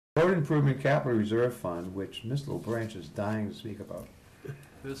Road Improvement Capital Reserve Fund, which Ms. LeBranch is dying to speak about.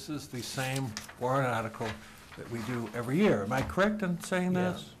 This is the same warrant article that we do every year. Am I correct in saying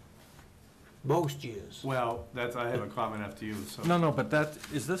that? Yes. Most years. Well, that's, I have a comment after you, so. No, but that,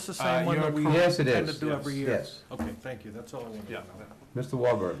 is this the same one that we Yes, it tend is. to do every year? Yes. Okay, thank you, that's all I wanted to Yeah. know. Mr.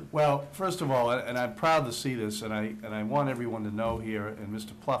 Warburton. Well, first of all, and I'm proud to see this, and I want everyone to know here, and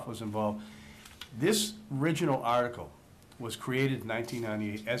Mr. Pluff was involved, this original article was created in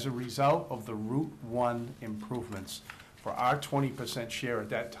 1998 as a result of the Route 1 improvements for our 20% share at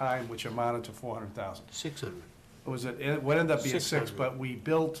that time, which amounted to 400,000. 600. It would end up being 6, 600. but we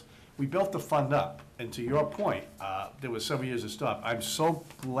built the fund up. And to your point, there was several years of stop. I'm so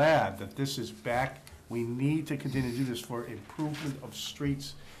glad that this is back. We need to continue to do this for improvement of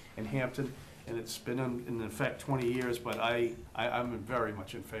streets in Hampton, and it's been in effect 20 years, but I'm very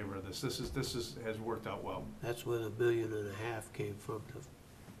much in favor of this. This has worked out well. That's where the $1.5 million came from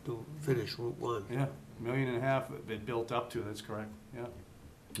to finish Route 1. Yeah, $1.5 million it built up to, that's correct, yeah.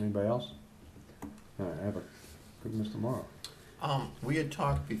 Anybody else? All right, I have a, Mr. Morrow. We had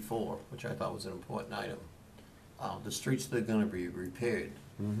talked before, which I thought was an important item, the streets that are gonna be repaired.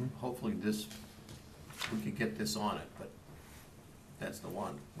 Hopefully we could get this on it, but that's the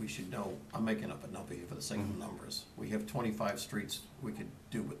one. We should know, I'm making up a number here for the sake of numbers. We have 25 streets we could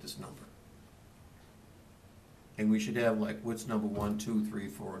do with this number. And we should have like, what's number 1, 2, 3,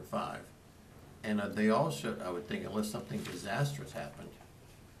 4, and 5? And they all should, I would think, unless something disastrous happened,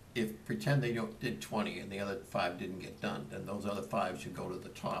 pretend they did 20 and the other 5 didn't get done, then those other 5 should go to the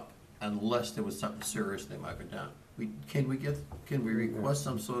top, unless there was something serious they might go down. Can we request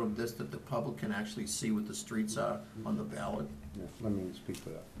some sort of this that the public can actually see what the streets are on the ballot? Yeah, let me speak for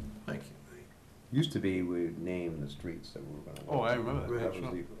that. Thank you. Used to be we'd name the streets that we were gonna. Oh, I remember that. That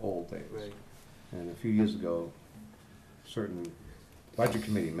Sure. was the old days. Right. And a few years ago, certain budget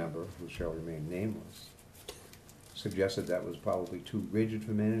committee member, who shall remain nameless, suggested that was probably too rigid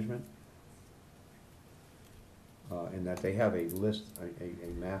for management. And that they have a list, a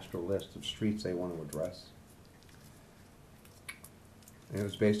master list of streets they want to address. And it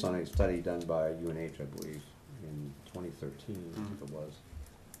was based on a study done by UNH, I believe, in 2013, I think it was.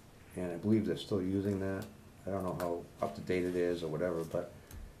 And I believe they're still using that. I don't know how up to date it is or whatever, but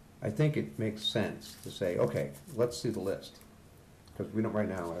I think it makes sense to say, okay, let's see the list. Because we don't right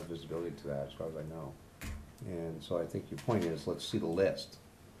now have visibility to that as far as I know. And so I think your point is, let's see the list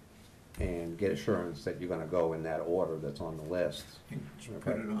and get assurance that you're gonna go in that order that's on the list.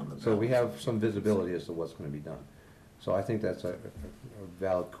 Put it on the ballot. So we have some visibility as to what's gonna be done. So I think that's a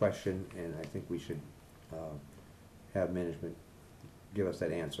valid question, and I think we should have management give us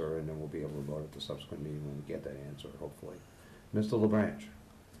that answer, and then we'll be able to vote at the subsequent meeting when we get that answer, hopefully. Mr. LeBranch.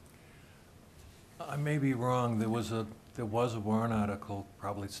 I may be wrong, there was a warrant article,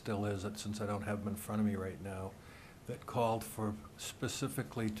 probably still is, since I don't have them in front of me right now, that called for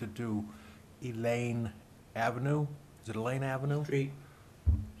specifically to do Elaine Avenue. Is it Elaine Avenue? Street.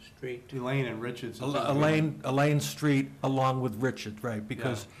 Elaine and Richards. Elaine Street along with Richard, right,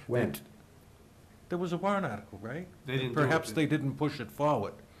 because. When? There was a warrant article, right? They didn't do it. Perhaps they didn't push it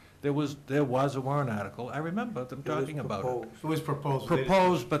forward. There was a warrant article, I remember them talking about it. It was proposed. They didn't-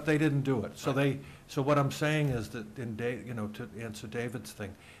 Proposed, but they didn't do it. So what I'm saying is that to answer David's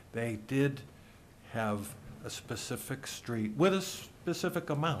thing, they did have a specific street with a specific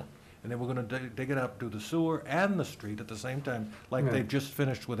amount. And they were gonna dig it up, do the sewer and the street at the same time, like they just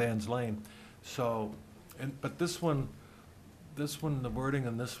finished with Ann's Lane. So, but this one, the wording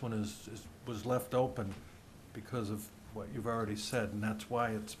on this one was left open because of what you've already said, and that's why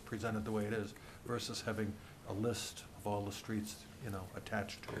it's presented the way it is, versus having a list of all the streets,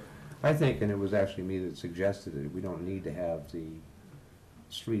 attached to it. I think, and it was actually me that suggested it, we don't need to have the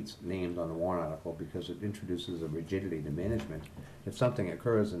streets named on the warrant article because it introduces a rigidity to management. If something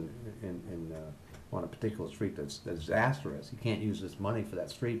occurs on a particular street that's disastrous, you can't use this money for that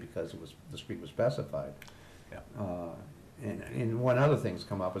street because the street was specified. Yeah. And one other thing's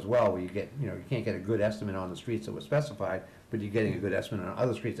come up as well, where you can't get a good estimate on the streets that were specified, but you're getting a good estimate on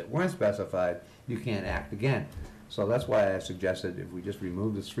other streets that weren't specified, you can't act again. So that's why I suggested if we just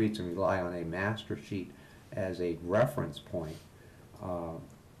remove the streets and rely on a master sheet as a reference point.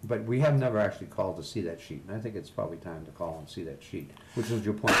 But we have never actually called to see that sheet, and I think it's probably time to call and see that sheet, which was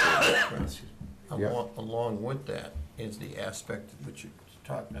your point. Along with that is the aspect which you're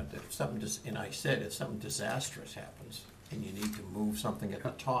talking about, that if something if something disastrous happens and you need to move something at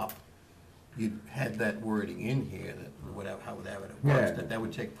the top, you had that wording in here that whatever, however it works, that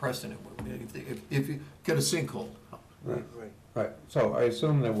would take precedent. If you get a sinkhole. Right. Right, so I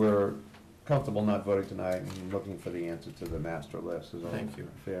assume that we're comfortable not voting tonight and looking for the answer to the master list. Is all Thank you.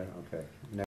 fair? Okay.